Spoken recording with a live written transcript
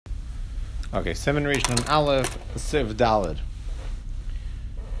Okay, Siman Rishon Aleph, Siv Daled.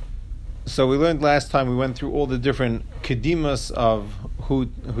 So we learned last time, we went through all the different kedimas of who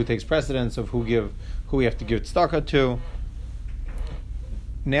takes precedence, of who we have to give tzedakah to.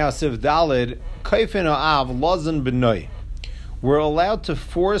 Now Siv Daled, Kaifin Ha'av Lazan B'noi. We're allowed to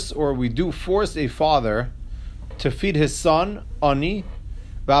force, or we do force a father to feed his son, Ani,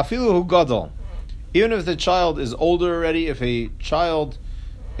 Va'afilu Hu Gadol. Even if the child is older already, if a child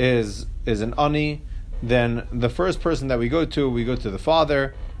is an Ani, then the first person that we go to the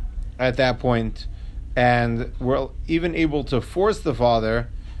father at that point, and we're even able to force the father.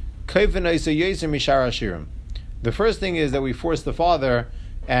 The first thing is that we force the father,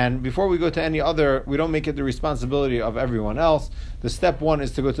 and before we go to any other, we don't make it the responsibility of everyone else. The step one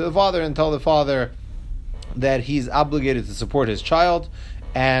is to go to the father and tell the father that he's obligated to support his child,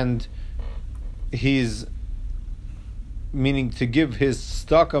 and he's meaning to give his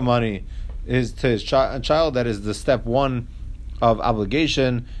tzedakah money to his child. That is the step one of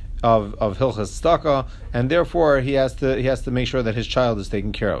obligation of hilchas tzedakah, and therefore he has to make sure that his child is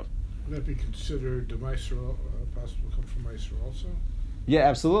taken care of. Would that be considered the Meiser, possible come from Meiser also? Yeah,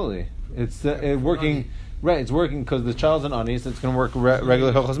 absolutely. It's working right. It's working because the child's an ani, so it's going to work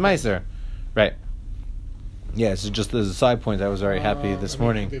regular hilchas meiser, right? Yeah, so just as a side point, I was very happy this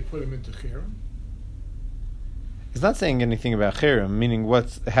morning. They put him into cherem. It's not saying anything about cherem, meaning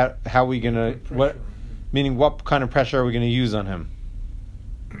how we gonna meaning what kind of pressure are we going to use on him?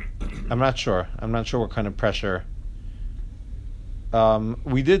 I'm not sure what kind of pressure.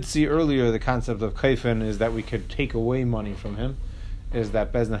 We did see earlier the concept of kaifin is that we could take away money from him. Is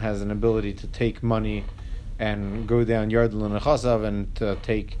that Bezdin has an ability to take money and go down Yardel and Chasav and to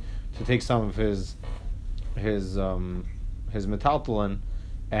take some of his metaltalin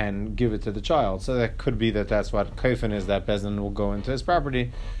and give it to the child. So that could be that's what kaifin is, that Bezdin will go into his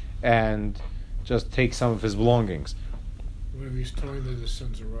property and just take some of his belongings. What if he's telling that his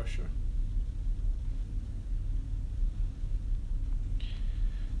son's in Russia?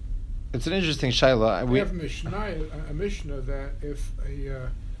 It's an interesting shaila. We have a Mishnah that if a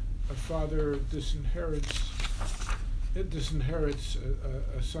father disinherits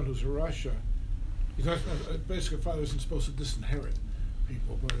a son who's in Russia, he's not, basically a father isn't supposed to disinherit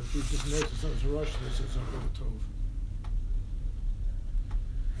people, but if he disinherits a son who's in Russia, this is a tov.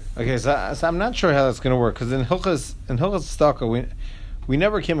 Okay, so I'm not sure how that's going to work, because in Hilchas Tzedakah we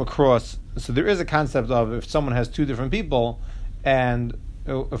never came across. So there is a concept of if someone has two different people, and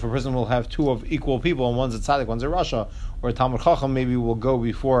if a person will have two of equal people, and one's a tzaddik, one's a rasha, or a talmid chacham, maybe will go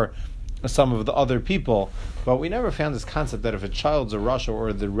before some of the other people. But we never found this concept that if a child's a rasha,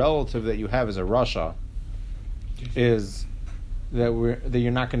 or the relative that you have is a rasha, is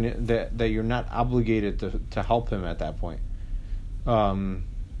that you're not obligated to help him at that point.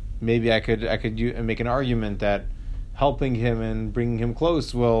 Maybe I could make an argument that helping him and bringing him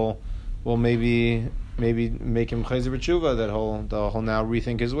close will maybe make him chayzer b'tshuva, that he'll now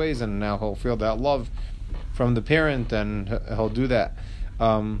rethink his ways, and now he'll feel that love from the parent, and he'll do that.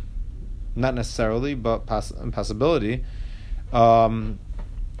 Not necessarily, but possibility. So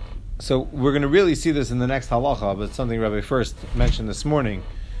we're going to really see this in the next halacha, but something Rabbi first mentioned this morning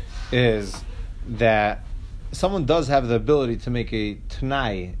is that someone does have the ability to make a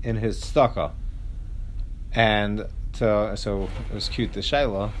t'nai in his tzedakah, and so it was cute, the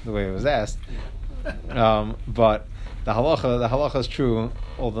shaila, the way it was asked. But the halacha is true.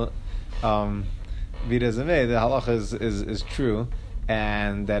 All the vida zameh, the halacha is true,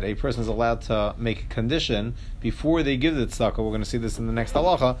 and that a person is allowed to make a condition before they give the tzedakah. We're going to see this in the next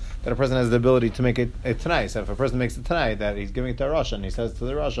halacha, that a person has the ability to make a t'nai. So if a person makes a t'nai that he's giving it to a rasha, and he says to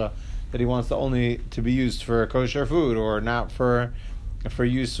the rasha that he wants only to be used for kosher food, or not for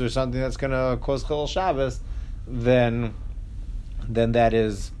use for something that's going to cause chilul Shabbos, then that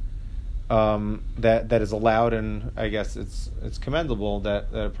is that is allowed, and I guess it's commendable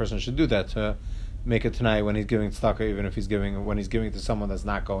that a person should do that, to make it tonight when he's giving tzedakah, even if when he's giving it to someone that's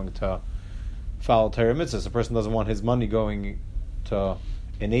not going to follow Torah mitzvahs. A person doesn't want his money going to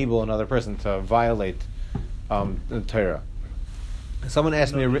enable another person to violate the Torah. Someone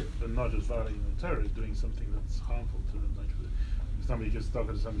asked me, not just violating the Torah, doing something that's harmful to them. Like if somebody gives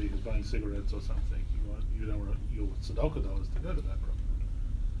tzedakah to somebody who's buying cigarettes or something, you don't want your tzedakah dollars to go to that problem.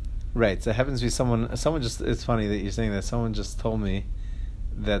 Right, so it happens to be someone just, it's funny that you're saying that. Someone just told me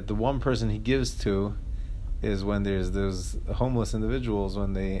that the one person he gives to is when there's those homeless individuals,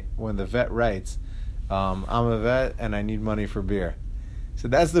 when the vet writes, I'm a vet and I need money for beer. So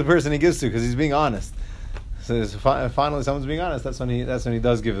that's the person he gives to, because he's being honest. So finally someone's being honest, that's when he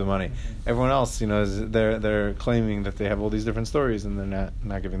does give the money. Everyone else, they're claiming that they have all these different stories, and they're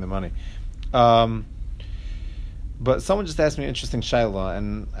not giving the money. But someone just asked me an interesting shayla,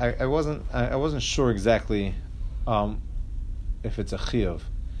 and I wasn't sure exactly if it's a chiyuv.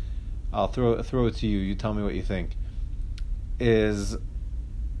 I'll throw it to you. You tell me what you think. Is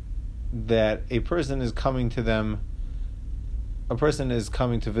that a person is coming to them? A person is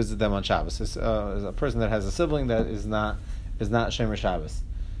coming to visit them on Shabbos. It's a person that has a sibling that is not Shomer Shabbos,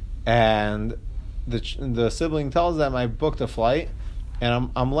 and the sibling tells them, "I booked a flight, and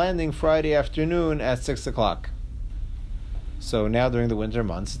I'm landing Friday afternoon at 6:00. So now during the winter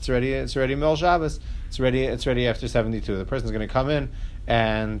months, it's already Mil Shabbos. It's ready after 72. The person's going to come in,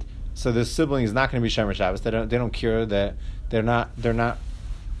 and so the sibling is not going to be Shomer Shabbos. They don't care that they're not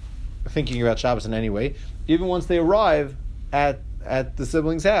thinking about Shabbos in any way. Even once they arrive at the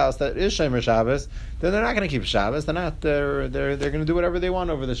sibling's house that is Shomer Shabbos, then they're not going to keep Shabbos. They're going to do whatever they want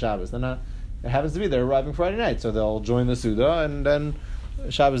over the Shabbos. They're not. It happens to be they're arriving Friday night, so they'll join the Suda, and then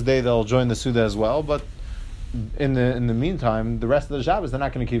Shabbos day they'll join the Suda as well. But in the meantime, the rest of the Shabbos they're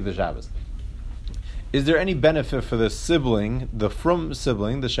not going to keep the Shabbos. Is there any benefit for the sibling, the from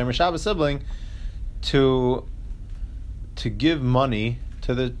sibling, the Shomer Shabbos sibling, to give money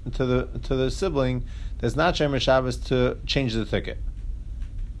to the sibling that's not Shomer Shabbos to change the ticket?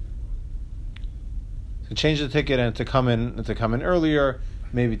 To change the ticket and to come in earlier,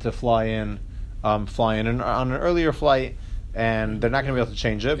 maybe to fly in on an earlier flight, and they're not going to be able to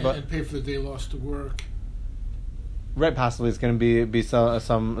change it, but and pay for the day lost to work. Right, possibly it's going to be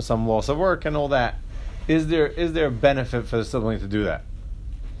some loss of work and all that. Is there a benefit for the sibling to do that?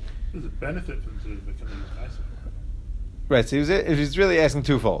 There's a benefit for them to becoming nicer. Right. So if he's really asking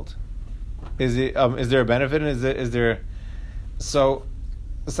twofold, is there a benefit, and is there? So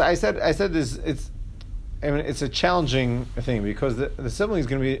I said this. It's a challenging thing because the sibling is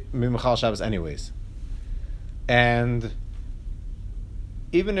going to be Mechal Shabbos anyways, and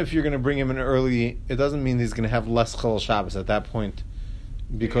even if you're going to bring him in early, it doesn't mean he's going to have less Chol Shabbos at that point,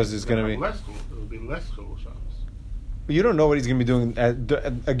 because it's going to be less. It'll be less Chol Shabbos. You don't know what he's going to be doing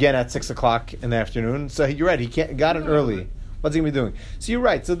again at 6:00 in the afternoon. So you're right. He got it early. What's he going to be doing? So you're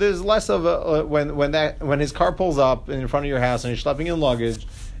right. So there's less of a when his car pulls up in front of your house and you're schlepping in luggage,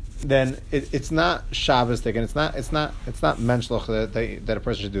 then it's not Shabbos taken. It's not menschlich that a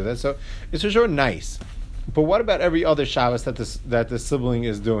person should do that. So it's for sure nice. But what about every other Shabbos that the sibling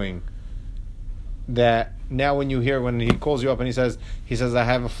is doing? That now when he calls you up and he says I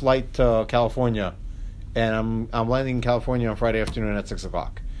have a flight to California, and I'm landing in California on Friday afternoon at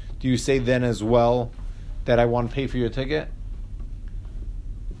 6:00. Do you say then as well that I want to pay for your ticket?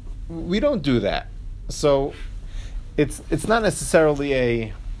 We don't do that. So it's not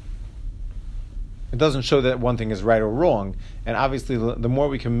necessarily it doesn't show that one thing is right or wrong. And obviously the more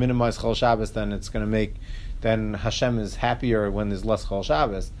we can minimize Chol Shabbos, then Hashem is happier when there's less Chol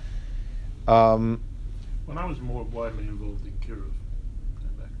Shabbos. When I was more widely involved in Kiruv,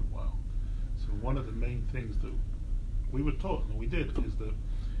 back a while, so one of the main things that we were taught, and we did, is that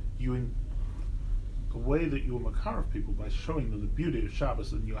the way that you were makar of people by showing them the beauty of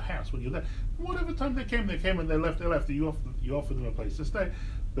Shabbos in your house when you're there. Whatever time they came, and they left. You offered them a place to stay.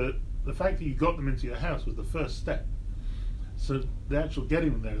 But the fact that you got them into your house was the first step. So the actual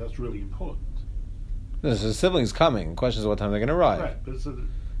getting them there, that's really important. No, so the siblings coming. The question is what time they're going to arrive. Right, but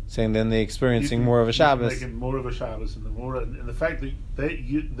saying then they're experiencing more of a Shabbos. Making more of a Shabbos, and the fact that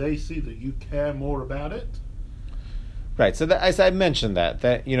they see that you care more about it. Right. So as I mentioned that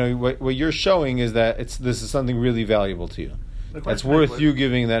what you're showing is that this is something really valuable to you. It's worth you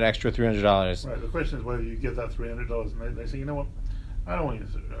giving that extra $300. Right. The question is whether you give that $300, and they say, you know what, I don't want you.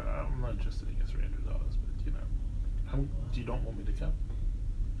 I'm not interested in your $300, but you don't want me to come,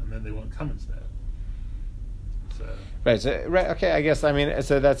 and then they won't come instead. So. Right. So right. Okay. I guess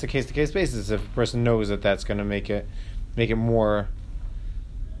so. That's a case-to-case basis. If a person knows that that's going to make it more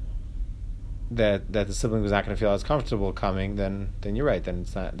that the sibling was not going to feel as comfortable coming, then you're right. Then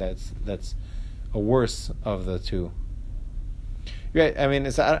it's not. That's a worse of the two. Right.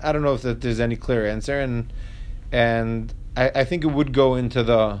 I don't know if there's any clear answer, and I think it would go into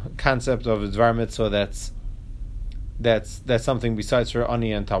the concept of a Dvar Mitzvah that's something besides for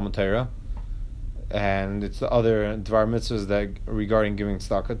Ani and Talmud Torah, and it's the other Dvar Mitzvahs that regarding giving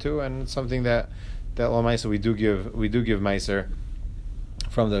tzedakah to, and it's something that L'maisa we do give Meiser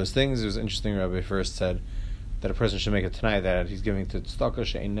from those things. It was interesting. Rabbi first said that a person should make a tanai that he's giving to tzedakah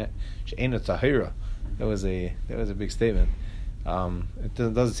she'ena tahira. That was a big statement. It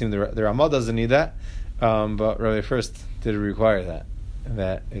doesn't seem the Ramah doesn't need that, but Rabbi first did require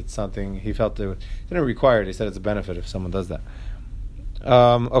that it's something he felt he didn't require it. He said it's a benefit if someone does that.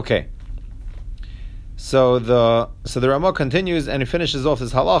 Okay. So the Ramah continues and he finishes off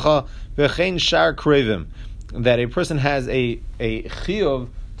his halacha v'chein shar krevim, that a person has a chiyuv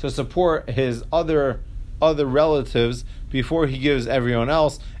to support his other relatives before he gives everyone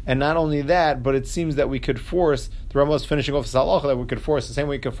else. And not only that, but it seems that we could force, the Ramah is finishing off his halacha, that we could force, the same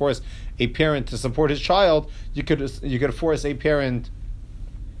way you could force a parent to support his child, you could force a parent,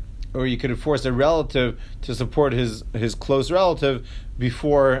 or you could force a relative to support his close relative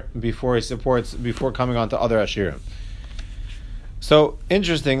before coming on to other ashirim. So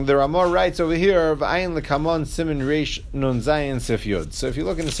interesting. The Ramah writes over here, "V'ayin lekamon simin reish nun zayin sif yud." So if you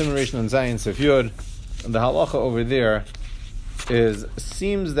look into simin reish nun zayin sif yud, the halacha over there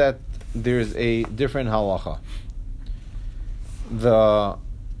seems that there's a different halacha. The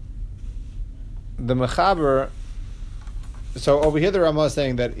mechaber. So over here the Ramah is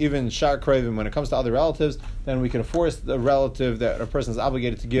saying that even shar krevim, when it comes to other relatives, then we can force the relative that a person is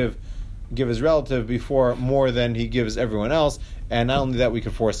obligated to give his relative before more than he gives everyone else, and not only that, we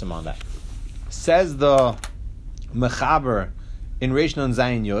can force him on that. Says the mechaber in Reish Nun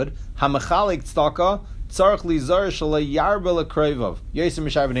Zayin Yud, hamechalik tzedakah tzarich lizar shalei yarba lekrevav yosem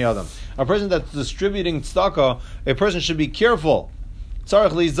mishar b'nei adam. A person that's distributing tzedakah, a person should be careful.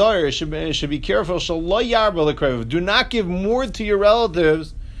 Tzarich lizar should be careful. Shalei yarba lekrevav. Do not give more to your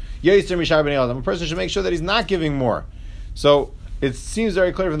relatives. Yosem mishar b'nei adam. A person should make sure that he's not giving more. So it seems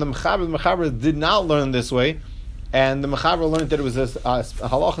very clear from the mechaber. The mechaber did not learn this way, and the mechaber learned that it was a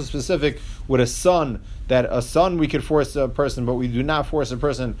halacha specific with a son. That a son we could force a person, but we do not force a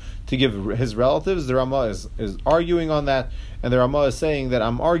person to give his relatives. The Ramah is arguing on that, and the Ramah is saying that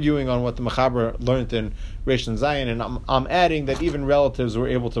I'm arguing on what the mechaber learned in Reish Nun Zayin, and I'm adding that even relatives were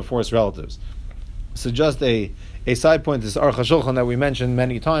able to force relatives. So just a side point is Aruch HaShulchan that we mentioned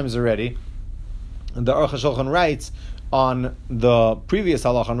many times already. The Aruch HaShulchan writes on the previous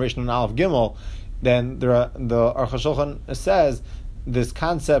halacha on Reish Nun Aleph Gimel, then the Aruch HaShulchan says this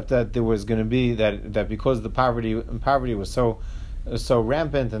concept that there was going to be that because the poverty was so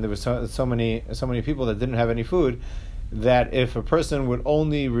rampant and there was so many people that didn't have any food, that if a person would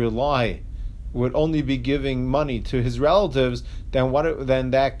only be giving money to his relatives, then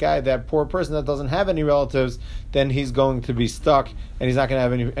that poor person that doesn't have any relatives, then he's going to be stuck and he's not going to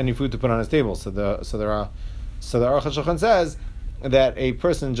have any food to put on his table. So the Aruch HaShulchan says that a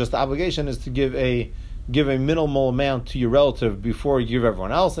person, just the obligation is to give a minimal amount to your relative before you give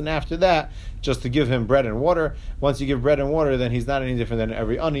everyone else, and after that, just to give him bread and water. Once you give bread and water, then he's not any different than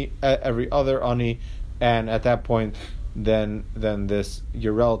every other ani, and at that point, then this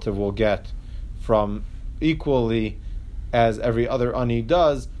your relative will get from equally as every other ani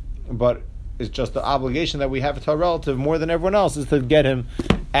does, but it's just the obligation that we have to our relative more than everyone else is to get him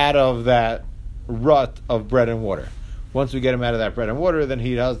out of that rut of bread and water. Once we get him out of that bread and water, then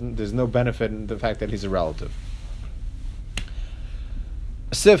there's no benefit in the fact that he's a relative.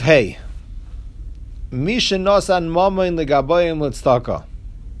 Sif Hey. Misha nosan mamain legabayim l'tzedakah.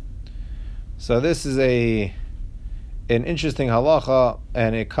 So this is an interesting halacha,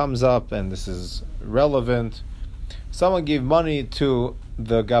 and it comes up, and this is relevant. Someone gave money to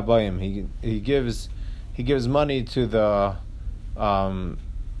the gabayim. He gives money to the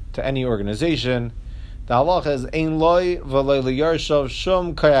to any organization. The halacha is ein loy v'loy liyarshav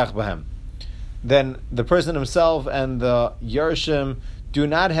shum kayach b'hem. Then the person himself and the yarshim do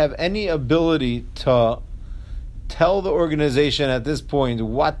not have any ability to tell the organization at this point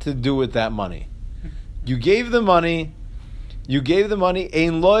what to do with that money. You gave the money.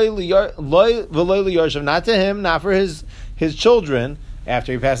 Ein loy v'loy liyarshav, not to him, not for his children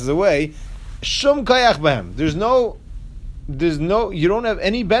after he passes away. Shum kayach b'hem. You don't have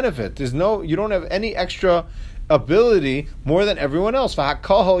any benefit. You don't have any extra ability more than everyone else. Then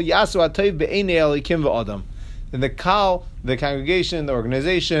the kal, the congregation, the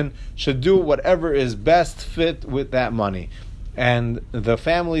organization should do whatever is best fit with that money, and the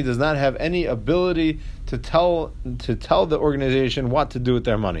family does not have any ability to tell the organization what to do with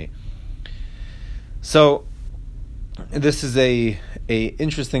their money. So this is a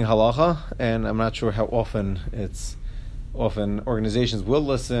interesting halacha, and I'm not sure how often organizations will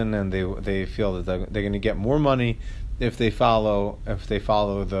listen, and they feel that they're going to get more money if they follow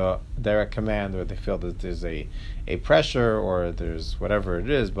the direct command, or they feel that there's a pressure, or there's whatever it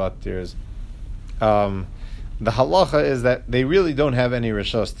is. But there's the halacha is that they really don't have any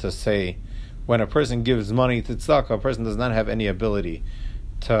rishos to say when a person gives money to tzedakah. A person does not have any ability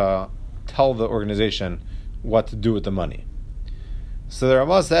to tell the organization what to do with the money. So the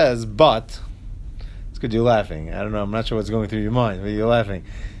Ramah says, but it's good you're laughing. I don't know, I'm not sure what's going through your mind, but you're laughing.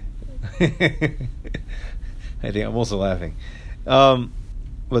 I think I'm also laughing.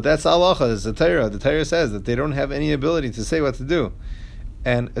 But that's halacha. It's the Torah. The Torah says that they don't have any ability to say what to do,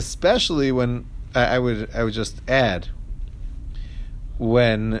 and especially when I would just add,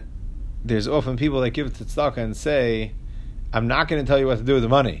 when there's often people that give to tzedakah and say, "I'm not going to tell you what to do with the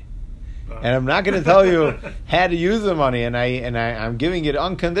money, and I'm not going to tell you how to use the money, and I'm giving it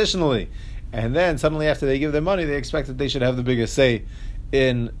unconditionally," and then suddenly after they give their money, they expect that they should have the biggest say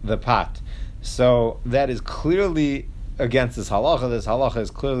in the pot. So that is clearly against this halacha. This halacha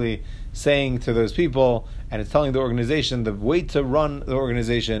is clearly saying to those people, and it's telling the organization, the way to run the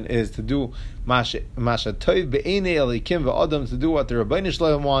organization is to do masha tov be'enei elikim v'adam, to do what the Rabbeinu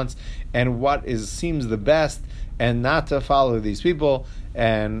Shalom wants and what seems the best, and not to follow these people.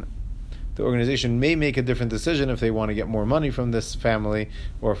 And the organization may make a different decision if they want to get more money from this family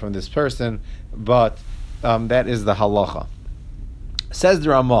or from this person, but that is the halacha. Says the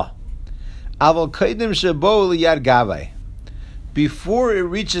Ramah, Aval kaidim shebo liyad gabay, before it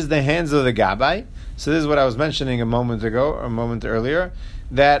reaches the hands of the gabay. So this is what I was mentioning a moment earlier,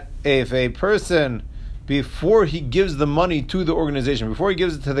 that if a person, before he gives the money to the organization, before he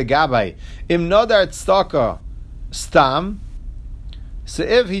gives it to the gabay, im nadar tzedakah stam, so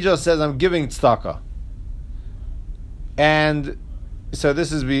if he just says, I'm giving tzedakah, and so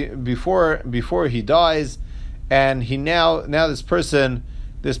this is before he dies, and he now this person,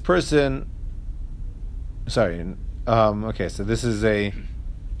 sorry, okay, so this is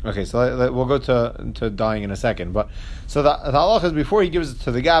so we'll go to dying in a second, but so the halacha is before he gives it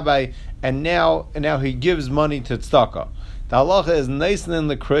to the gabay, and now he gives money to tzedakah. The halacha is neisnin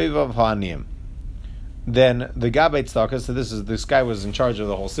l'kreiv of ha'aniyim. Then the gabay tzedakah. So this guy was in charge of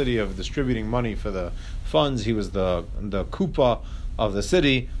the whole city of distributing money for the funds. He was the kupa of the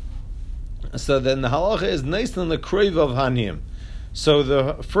city. So then the halacha is neisnin l'kreiv of ha'aniyim. So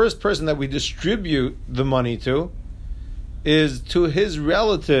the first person that we distribute the money to is to his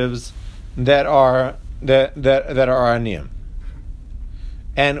relatives that are aniyim.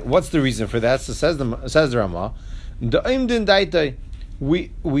 And what's the reason for that? So says the Ramah,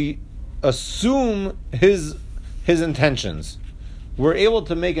 we assume his intentions. We're able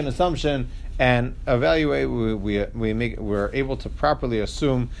to make an assumption and evaluate. We're able to properly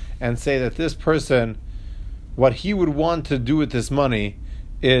assume and say that this person, what he would want to do with this money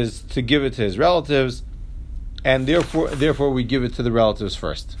is to give it to his relatives, and therefore we give it to the relatives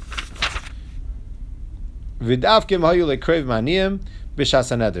first. So this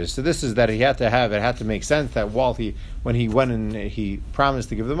is that it had to make sense that when he went and he promised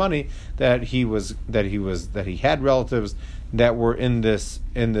to give the money, that he had relatives that were in this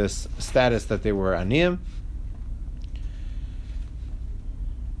status that they were aniyim.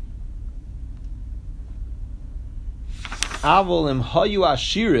 Avolim hayu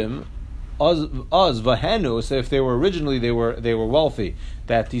ashirim az vahenu. So if they were originally they were wealthy,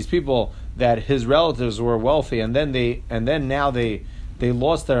 that these people, that his relatives were wealthy, and then now they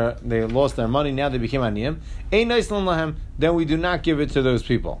lost their money. Now they became aniyim. Ein naislan lahem. Then we do not give it to those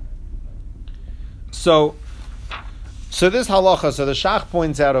people. So this halacha. So the Shach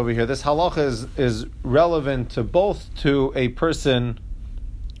points out over here. This halacha is relevant to a person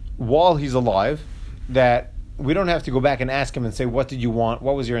while he's alive, that we don't have to go back and ask him and say, what did you want?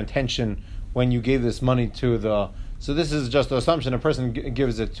 What was your intention when you gave this money to the... So this is just the assumption. A person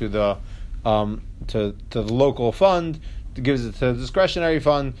gives it to the local fund, gives it to the discretionary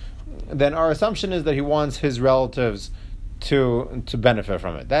fund. Then our assumption is that he wants his relatives to benefit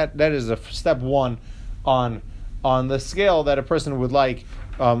from it. That is a step one on the scale that a person would like,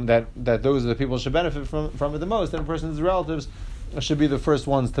 that those are the people who should benefit from it the most, and a person's relatives should be the first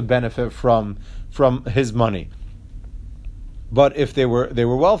ones to benefit from his money. But if they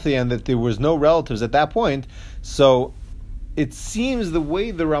were wealthy and that there was no relatives at that point, so it seems the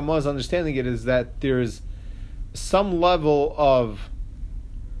way the Ramah is understanding it is that there's some level of,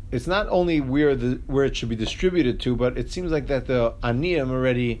 it's not only where it should be distributed to, but it seems like that the aniyim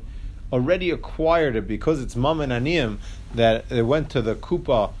already acquired it, because it's mam and aniyim, that it went to the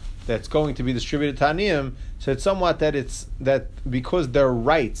kupa that's going to be distributed to aniyim. So it's somewhat that because they're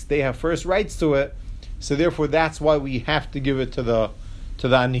rights, they have first rights to it. So therefore, that's why we have to give it to the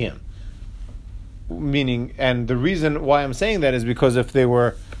aniyim. Meaning, and the reason why I'm saying that is because if they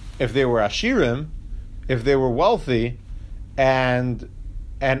were ashirim, if they were wealthy, and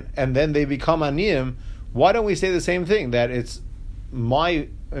then they become aniyim, why don't we say the same thing, that it's in my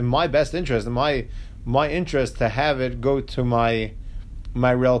best interest, in my interest to have it go to my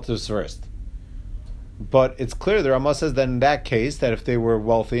relatives first? But it's clear the Ramah says that in that case, that if they were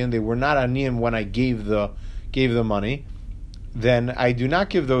wealthy and they were not aniyim when I gave the money, then I do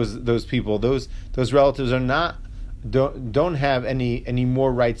not give those people, those relatives are not don't have any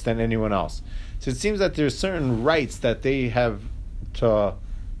more rights than anyone else. So it seems that there's certain rights that they have to,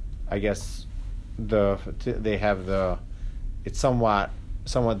 I guess, it's somewhat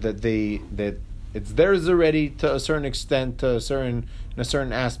that it's theirs already to a certain extent, in a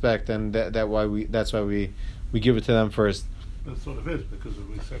certain aspect, and that's why we give it to them first. That sort of is, because as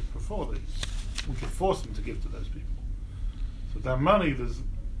we said before, we can force them to give to those people. So that money, there's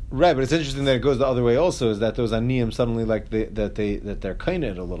right, but it's interesting that it goes the other way. Also, is that those aniyim suddenly they're kind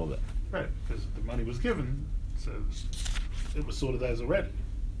of a little bit. Right, because the money was given, so it was sorted as already.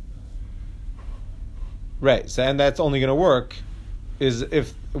 Right, so and that's only going to work is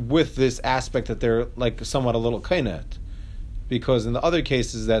if with this aspect that they're like somewhat a little kainet, because in the other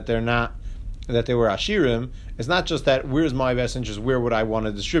cases that they're not, that they were ashirim, it's not just that where's my best interest, where would I want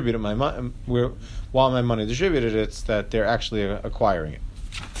to distribute it, while my money distributed, it's that they're actually acquiring it.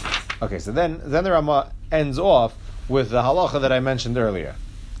 Okay, so then the Rama ends off with the halacha that I mentioned earlier.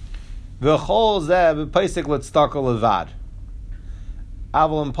 V'chol zeh b'paisik l'tzedakah levad.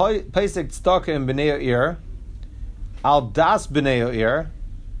 Avol paisik tzedakah in b'nei ha'ir, al das b'nei ha'ir,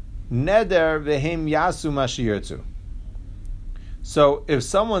 neder v'hem yasu mashiyirtu. So if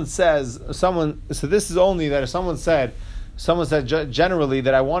someone says, so this is only that if someone said generally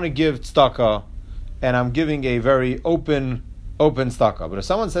that I want to give tzedakah, and I'm giving a very open tzedakah. But if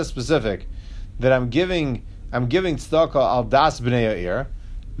someone says specific that I'm giving tzedakah al das b'nei ha'ir,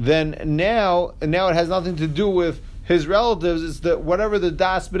 then now it has nothing to do with his relatives. It's that whatever the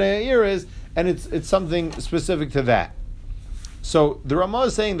das b'nei ha'ir is, and it's something specific to that. So the Ramah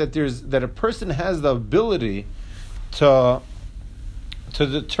is saying that a person has the ability to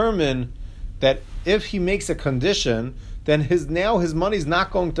determine that if he makes a condition, then his money's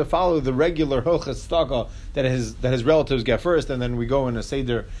not going to follow the regular hilchos tzedakah that his relatives get first, and then we go in a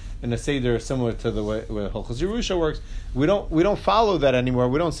seder similar to the way hilchos Yerusha works. We don't follow that anymore.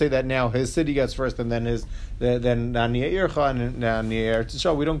 We don't say that now his city gets first, and then then Naniya Ircha and Naniya Eretz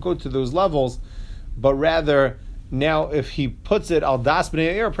Yisrael. We don't go to those levels, but rather now if he puts it al das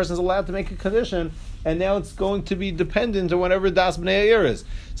b'nei ha'ir, a person is allowed to make a condition, and now it's going to be dependent on whatever das b'nei ha'ir is.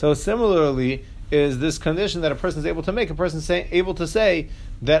 So similarly, is this condition that a person is able to make, a person able to say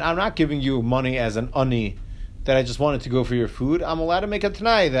that I'm not giving you money as an ani, that I just wanted to go for your food. I'm allowed to make a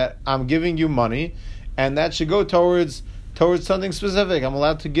tanai that I'm giving you money, and that should go towards something specific. I'm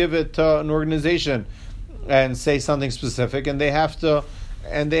allowed to give it to an organization and say something specific, and they have to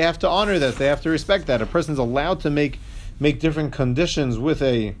honor that. They have to respect that. A person's allowed to make different conditions with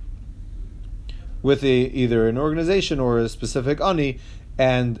either an organization or a specific ani,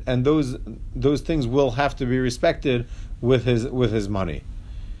 and those things will have to be respected with his money.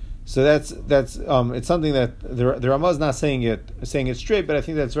 So that's it's something that the Ramah is not saying it straight, but I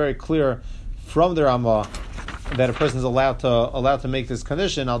think that's very clear from the Ramah that a person is allowed to make this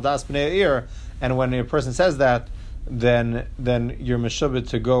condition al das b'nei ha'ir, and when a person says that, then you're meshubed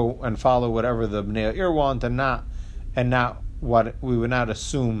to go and follow whatever the b'nei ha'ir want, and not what we would not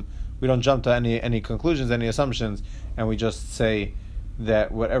assume. We don't jump to any conclusions, any assumptions, and we just say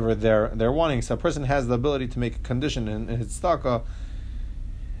that whatever they're wanting. So a person has the ability to make a condition in his tzedakah,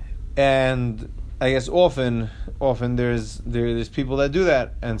 and I guess often there's people that do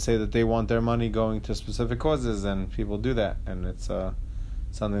that and say that they want their money going to specific causes, and people do that, and it's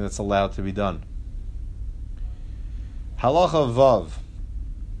something that's allowed to be done. Halacha Vav.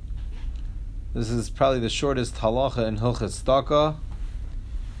 This is probably the shortest halacha in Hilchos Tzedakah.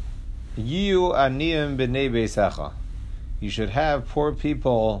 Yiyu aniyim b'nei beisecha. You should have poor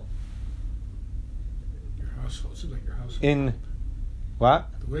people. Your household. It seems like your household. In what?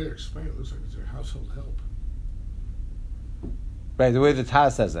 The way they're explaining it looks like it's their household help. Right, the way the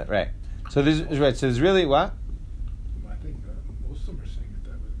Taz says that, right. So there's right. So there's really what? I think most of them are saying it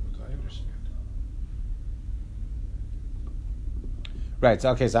that way, as I understand. Right. So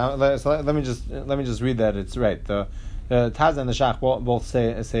okay. So let me just read that. It's right. The Taz and the Shach both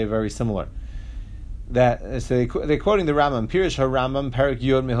say very similar. That so they're quoting the Rambam. Pirish HaRambam Perik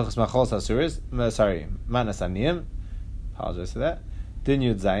Yod Mehilchos Machos Hasuris. Sorry, Manas Aniyim. Apologize for that. Din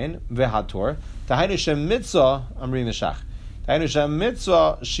Yud Zayin VeHator. Tahainu Shem Mitzvah. I'm reading the Shach. Tahainu Shem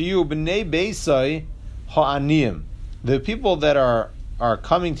Mitzvah Shiyu B'nei Beisai HaAniyim. The people that are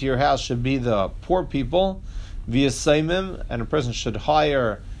coming to your house should be the poor people. V'Yisaimim, and a person should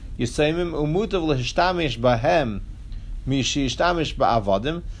hire Yisaimim Umutav LeHishtamish Bahem Mishishhtamish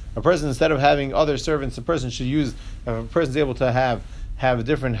Ba'avadim. A person, instead of having other servants, a person should use. If a person is able to have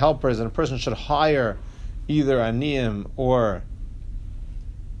different helpers, and a person should hire either aniyim or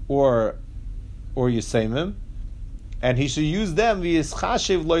yisaimim, and he should use them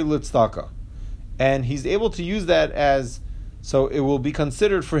v'yischashiv loy l'tzedakah, and he's able to use that so it will be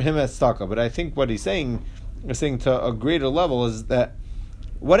considered for him as tzedakah. But I think what he's saying to a greater level is that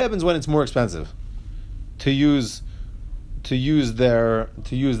what happens when it's more expensive to use their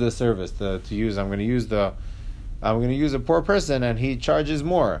service. I'm going to use a poor person and he charges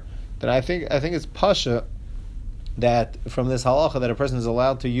more. Then I think it's pasha that from this halacha that a person is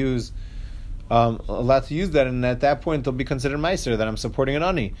allowed to use that, and at that point it'll be considered meiser, that I'm supporting an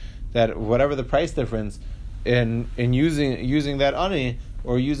ani, that whatever the price difference in using that ani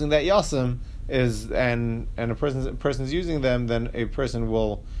or using that yasam is, and a person's using them, then a person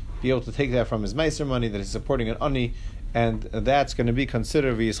will be able to take that from his meiser money, that he's supporting an ani, and that's going to be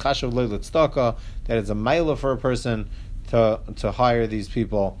considered v'yischashav lo l'tzedakah, that it's a maila for a person to hire these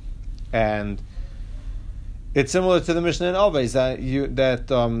people. And it's similar to the Mishnah in Alves,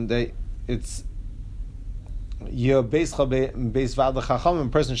 it's your beis vad l'chachamim. A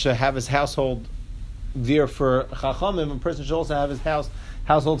person should have his household there for chachamim. A person should also have his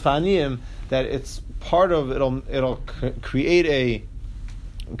household for aniyim. That it's part of it'll create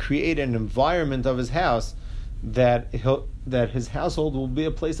an environment of his house that his household will be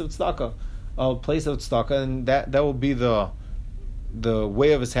a place of tzedakah, and that will be the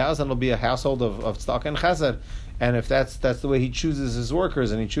way of his house, and it'll be a household of tzedakah and chesed. And if that's the way he chooses his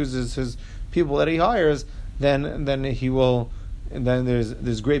workers and he chooses his people that he hires, then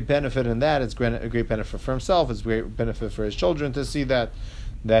there's great benefit in that. It's a great benefit for himself. It's a great benefit for his children to see that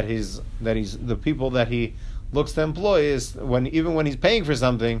he's the people that he looks to employ is even when he's paying for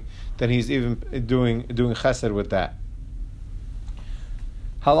something, then he's even doing chesed with that.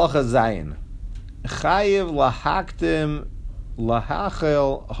 Halacha Zayin. Chayiv lahaktim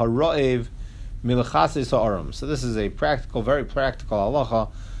lahachel haroev milchasis ha'aram. So this is a very practical halacha.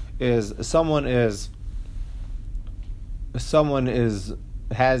 Someone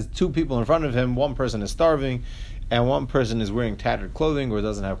has two people in front of him. One person is starving, and one person is wearing tattered clothing or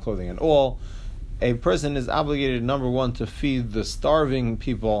doesn't have clothing at all. A person is obligated, number one, to feed the starving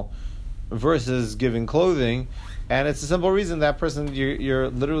people versus giving clothing, and it's a simple reason. That person,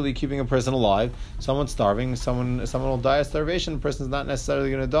 you're literally keeping a person alive. Someone's starving, someone will die of starvation. The person's not necessarily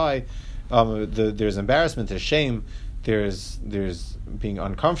going to die. There's embarrassment, there's shame, there's being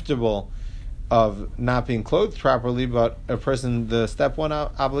uncomfortable of not being clothed properly. But the step one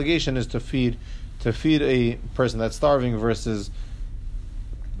obligation is to feed a person that's starving versus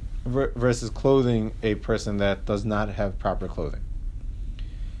clothing a person that does not have proper clothing.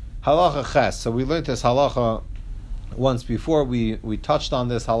 Halacha ches. So we learned this halacha once before. We touched on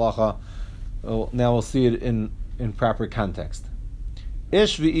this halacha. Now we'll see it in proper context.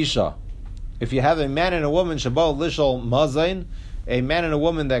 Ish v'isha. If you have a man and a woman, shabal lishol mazain, a man and a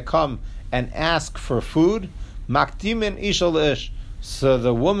woman that come and ask for food, maktimin isha leish. So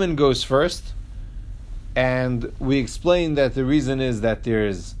the woman goes first, and we explained that the reason is that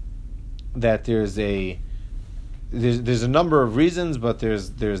there's a number of reasons, but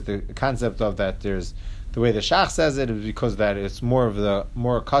there's the concept of that. There's the way the Shach says it is because that it's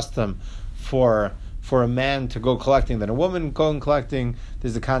more custom for a man to go collecting than a woman going collecting.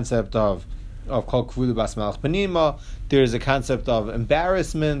 There's the concept of kol kvudu bas malach panima. There's a concept of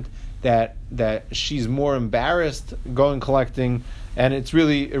embarrassment that she's more embarrassed going collecting, and it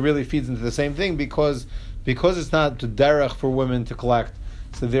really feeds into the same thing because it's not the derech for women to collect.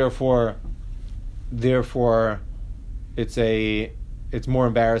 So therefore, it's more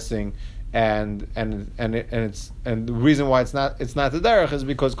embarrassing, and the reason why it's not the derech is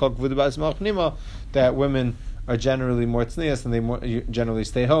because kol kvudu bas malach panima, that women are generally more tznius and they generally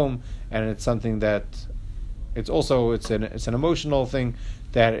stay home, and it's something that it's an emotional thing,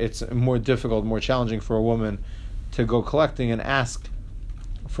 that it's more difficult, more challenging for a woman to go collecting and ask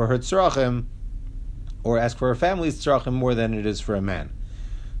for her tzrachim or ask for her family's tzrachim more than it is for a man.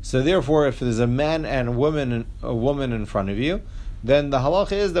 So therefore, if there's a man and a woman in front of you, then the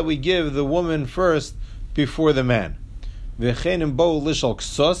halacha is that we give the woman first before the man. V'chenim bo lishal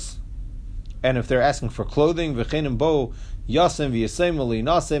ksos. And if they're asking for clothing, v'chenim bo yasem v'yasema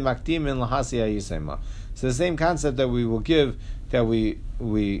li'naseh makdimin l'hasiyah yisema. So the same concept that we will give, that we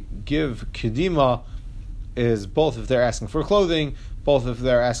give kedima, is both if they're asking for clothing, both if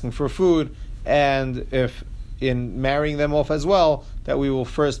they're asking for food, and if in marrying them off as well, that we will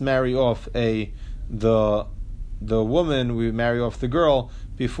first marry off the woman, we marry off the girl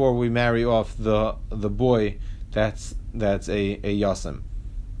before we marry off the boy that's a yasem.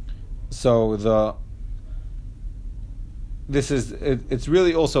 So it's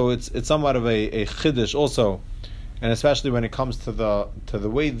really also it's somewhat of a chiddush also, and especially when it comes to the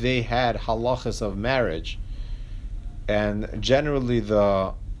way they had halachas of marriage, and generally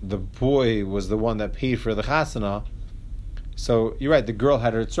the the boy was the one that paid for the chasana. So you're right. The girl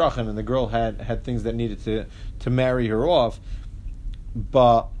had her tzrachim, and the girl had things that needed to marry her off.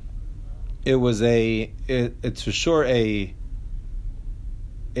 But it was it's for sure a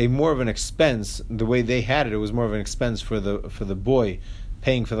more of an expense. The way they had it, it was more of an expense for the boy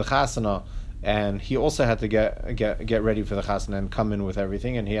paying for the chasana, and he also had to get ready for the chasana and come in with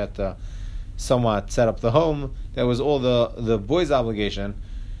everything, and he had to somewhat set up the home. That was all the boy's obligation.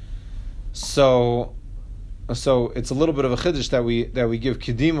 So it's a little bit of a chiddush that we give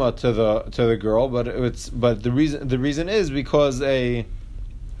kedima to the girl, but the reason is because a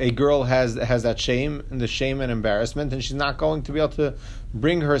girl has that shame and embarrassment, and she's not going to be able to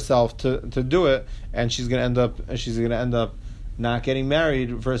bring herself to do it, and she's going to end up not getting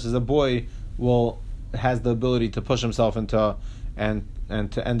married, versus a boy has the ability to push himself into and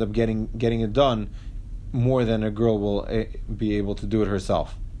to end up getting it done more than a girl will be able to do it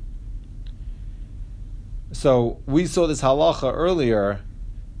herself. So we saw this halacha earlier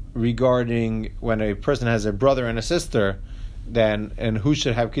regarding when a person has a brother and a sister, and who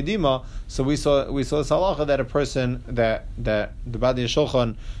should have kedima. So we saw this halacha that a person that the Badei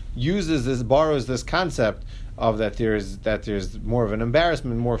Shulchan borrows this concept of that there's more of an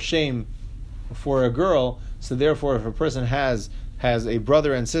embarrassment, more shame for a girl. So therefore, if a person has a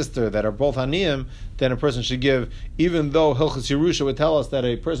brother and sister that are both aniyim, then a person should give, even though Hilchos Yerusha would tell us that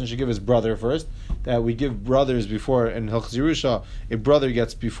a person should give his brother first, that we give brothers before, in Hilchos Yerusha, a brother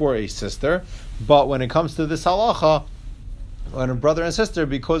gets before a sister. But when it comes to this halacha, when a brother and sister,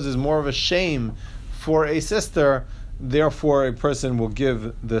 because there's more of a shame for a sister, therefore a person will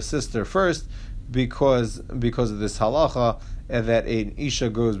give the sister first, because of this halacha, and that an isha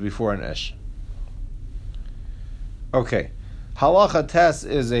goes before an ish. Okay. Halacha Tes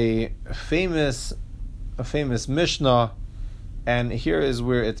is a famous Mishnah, and here is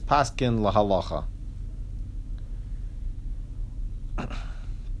where it's paskin lahalacha.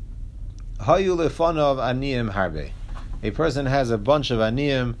 Hayu lefanav aniyim harbe. A person has a bunch of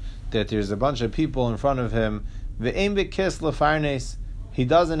aniyim, that there's a bunch of people in front of him. Ve'em bekis lefarnes. He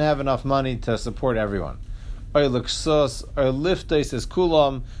doesn't have enough money to support everyone. Or luxus, or liftais is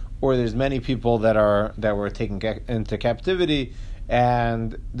kulam. Or there's many people that were taken into captivity,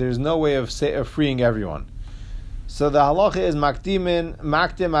 and there's no way of freeing everyone. So the halacha is makdim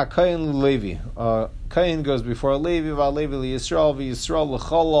akayin levi. Kayin goes before a Levi, va'levi liyisrael, v'yisrael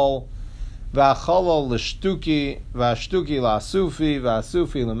l'cholol, va'cholol l'shtuki, va'shtuki la'asufi,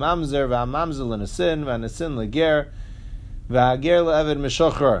 va'asufi l'mamzer, va'mamzer l'nesin, va'nesin l'ger, va'ger le'eved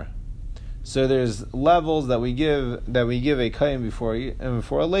mishocher. So there's levels that we give a kain before a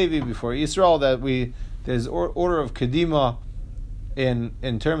Levi, before Yisrael, there's order of kedima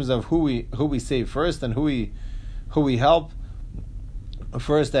in terms of who we save first and who we help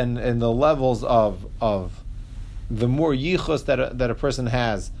first, and the levels of the more yichus that a person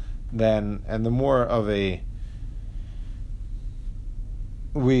has, and the more of a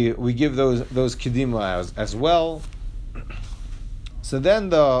we give those kedima as well. So then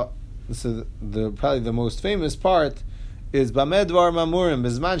the probably the most famous part is Bamedvar Mamurim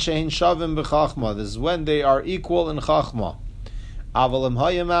Bizman Shehin Shavim B'Chachma. This is when they are equal in Chachma. Avalim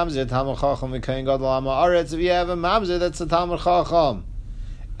Hayim Mamzer Talmud Chacham v'Kayin Gadol Ama Aretz. If you have a Mamzer that's a Talmud Chacham,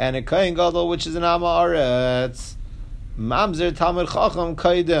 and a Kayin Gadol which is an Ama Aretz, Mamzer Talmud Chacham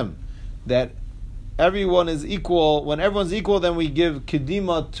Kaidim, that everyone is equal. When everyone's equal, then we give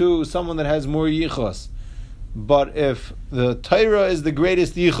kedima to someone that has more yichus. But if the Torah is the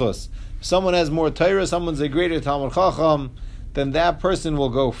greatest yichus, someone has more Torah, someone's a greater Talmud Chacham, then that person will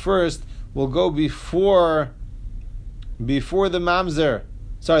go first, will go before the Mamzer.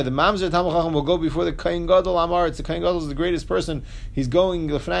 Sorry, the Mamzer Talmud Chacham will go before the Kayin Gadol Amaretz. The Kayin Gadol is the greatest person. He's going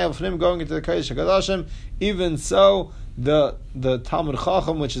into the Kodesh HaKadoshim. Even so, the Talmud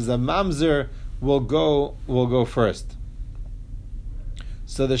Chacham, which is a Mamzer, will go first.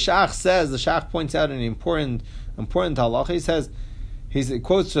 So the Shach points out an important halacha. He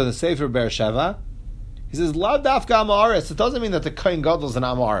quotes from the Sefer Be'er Sheva. He says, "Lav dafka amaretz." It doesn't mean that the Kohen Gadol is an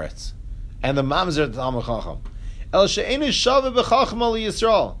amaretz and the Mamzer is Talmud Chacham. El she'enu shaveh b'chachma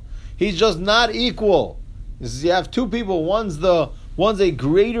liyisrael. He's just not equal. You have two people. One's a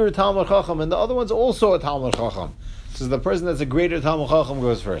greater Talmud Chacham, and the other one's also a Talmud Chacham. So the person that's a greater Talmud Chacham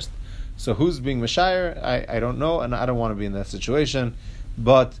goes first. So who's being Mashayr? I don't know, and I don't want to be in that situation.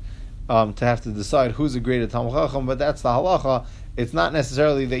 But to have to decide who's a greater Talmud Chacham, but that's the halacha. It's not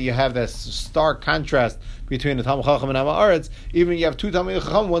necessarily that you have this stark contrast between the Talmud Chacham and Amaretz. Even if you have two Talmud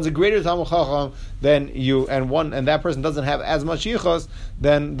Chacham, one's a greater Talmud Chacham than you, and that person doesn't have as much yichus,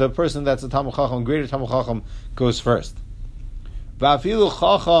 then the person that's a Talmud Chacham, greater Talmud Chacham, goes first. Va'afilu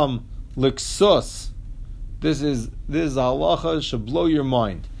chacham liksus. This is a halacha should blow your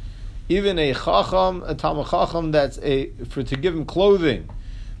mind. Even a chacham, a talmid chacham, that's to give him clothing.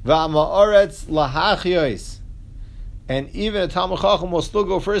 Va'amaretz lahachyos. And even a talmid chacham will still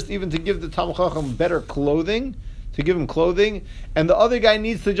go first, even to give the talmid chacham better clothing, to give him clothing. And the other guy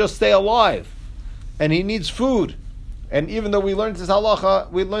needs to just stay alive, and he needs food. And even though we learned this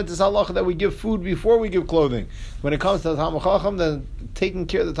halacha that we give food before we give clothing. When it comes to the talmid chacham, then taking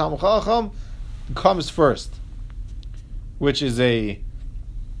care of the talmid chacham comes first, which is a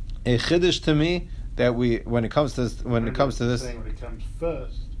chiddush to me that when it comes to this, When it comes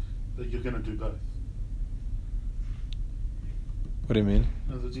first, that you're going to do both. What do you mean?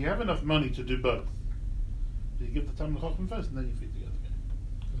 In other words, you have enough money to do both. You give the talmid chacham first, and then you feed the other guy.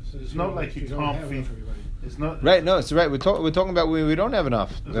 It's not like you can't feed everybody. It's not Right? No, it's right. We're talking about we don't have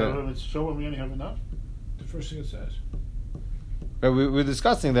enough. Is that what it's show when we only have enough? The first thing it says. Right, we're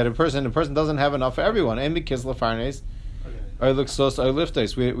discussing that a person doesn't have enough for everyone. And because lafarnes, or luxos, or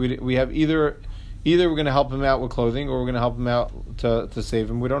liftos. We have either we're going to help him out with clothing, or we're going to help him out to save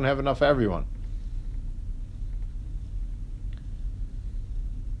him. We don't have enough for everyone.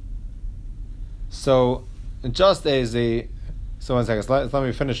 So, just as so 1 second. Let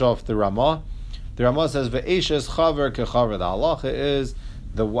me finish off the Ramah. The Ramah says, "Ve'eshes chaver kechaver." The halacha is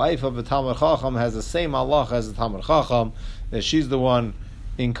the wife of a talmid chacham has the same halacha as a talmid chacham. That she's the one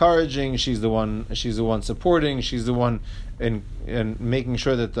encouraging, she's the one supporting, she's the one in making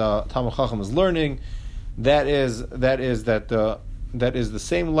sure that the talmid chacham is learning. That is the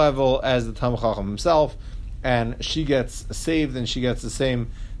same level as the talmid chacham himself, and she gets saved and she gets the same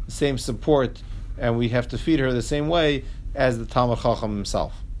support, and we have to feed her the same way as the talmid chacham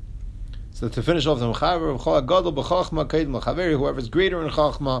himself. So to finish off the mechaber, whoever is greater in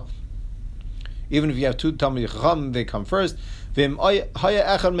chachma, even if you have two talmid chacham, they come first. One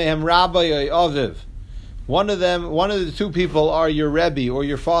of the two people are your rebbe or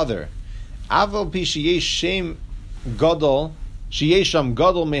your father. Aval pi sheyesh gadol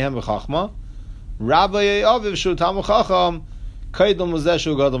mehem b'chachma. Rabbi aviv shu talmid chacham kaidom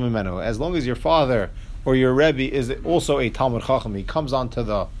uzeshu gadol mimenu. As long as your father or your rebbe is also a talmid chacham, he comes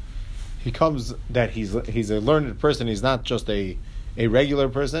that he's a learned person. He's not just a regular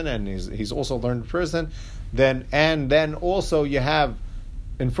person, and he's also a learned person. Then also you have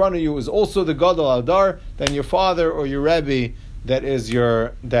in front of you is also the gadol adar. Then your father or your rebbe that is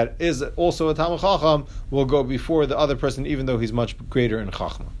also a talmid chacham will go before the other person, even though he's much greater in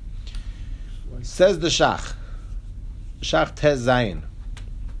chachma. Says the Shach Tez Zayin.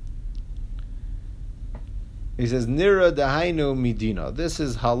 He says, Nira dahainu midina. This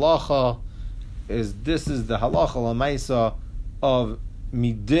is the halacha lamaisa of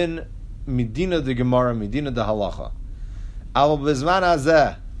Medina de Gemara, Medina de Halacha. Al bizman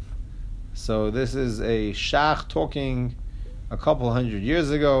hazeh. So this is a Shach talking a couple hundred years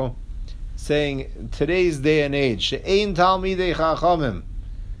ago, saying today's day and age, she'ein talmidei chachamim.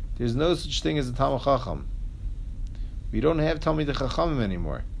 There's no such thing as a talmid chacham. We don't have talmidei chachamim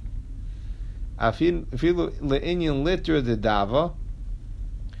anymore. Afilu le'inyan liter de dava.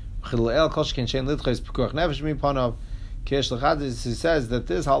 He says that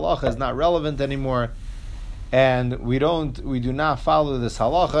this halacha is not relevant anymore, and we do not follow this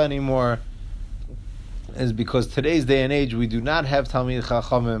halacha anymore, is because today's day and age we do not have talmid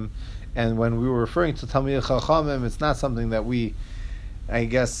chachamim, and when we were referring to talmid chachamim, it's not something that I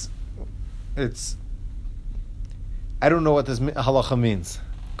don't know what this halacha means,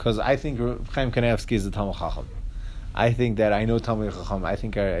 because I think Chaim Kanevsky is a talmid chacham. I think that I know talmid chacham. I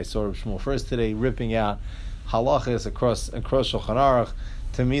think I saw Reb Shmuel first today ripping out halachas across Shulchan Aruch.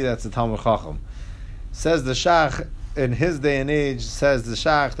 To me, that's a talmid chacham. Says the Shach in his day and age. Says the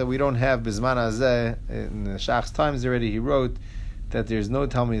Shach that we don't have bizman hazeh. In the Shach's times already, he wrote that there's no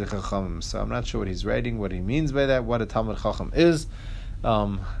talmid chacham. So I'm not sure what he's writing, what he means by that, what a talmid chacham is.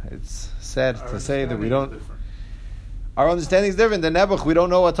 It's sad to say that we don't. Our understanding is different. The Nebuch, we don't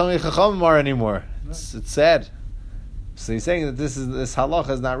know what talmid chacham are anymore. It's sad. So he's saying that this halacha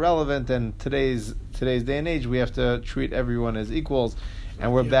is not relevant, and today's day and age we have to treat everyone as equals,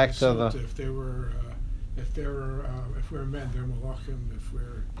 and we're back to the. If we're men, they're malachim. If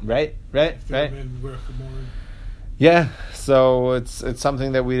we're right. If they're men, we're chemorim. Yeah, so it's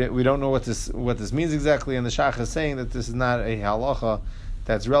something that we don't know what this means exactly, and the Shach is saying that this is not a halacha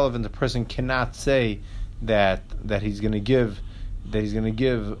that's relevant. A person cannot say that he's going to give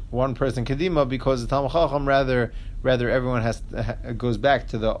one person kedima because the talmid chacham. Rather, everyone goes back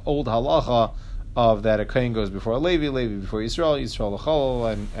to the old halacha of that a kohen goes before a Levi before Yisrael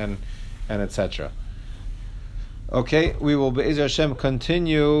l'chol, and etc. Okay, we will Be'ezer Hashem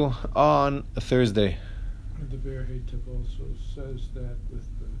continue on Thursday. And the Bear Hativ also says that with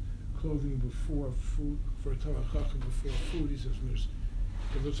the clothing before food, for a Talmud Chacham before food, he says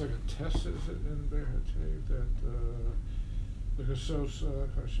it looks like a test, is it, in Bear Hativ, that the Chasos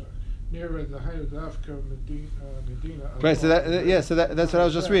near the height of Dafka Medina. Right, so that's what I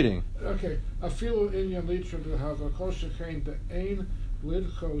was just reading. Okay, afilu inyan litra b'hava kol shechein de'ein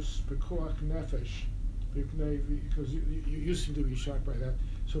lidchos b'koach nefesh, because you seem to be shocked by that.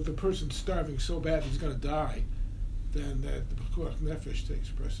 So if the person's starving so bad he's going to die, then that the b'koach nefesh takes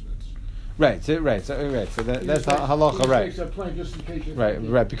precedence. Right. So that's halacha, right? Takes that plain just in case. Right.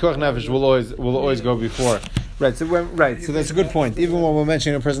 B'koach nefesh will always go before. Right. So So that's a good point. Even when we're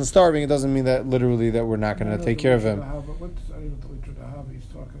mentioning a person starving, it doesn't mean that literally that we're not going to take care of him. What's I don't know what he's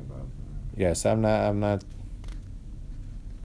talking about. Yes, I'm not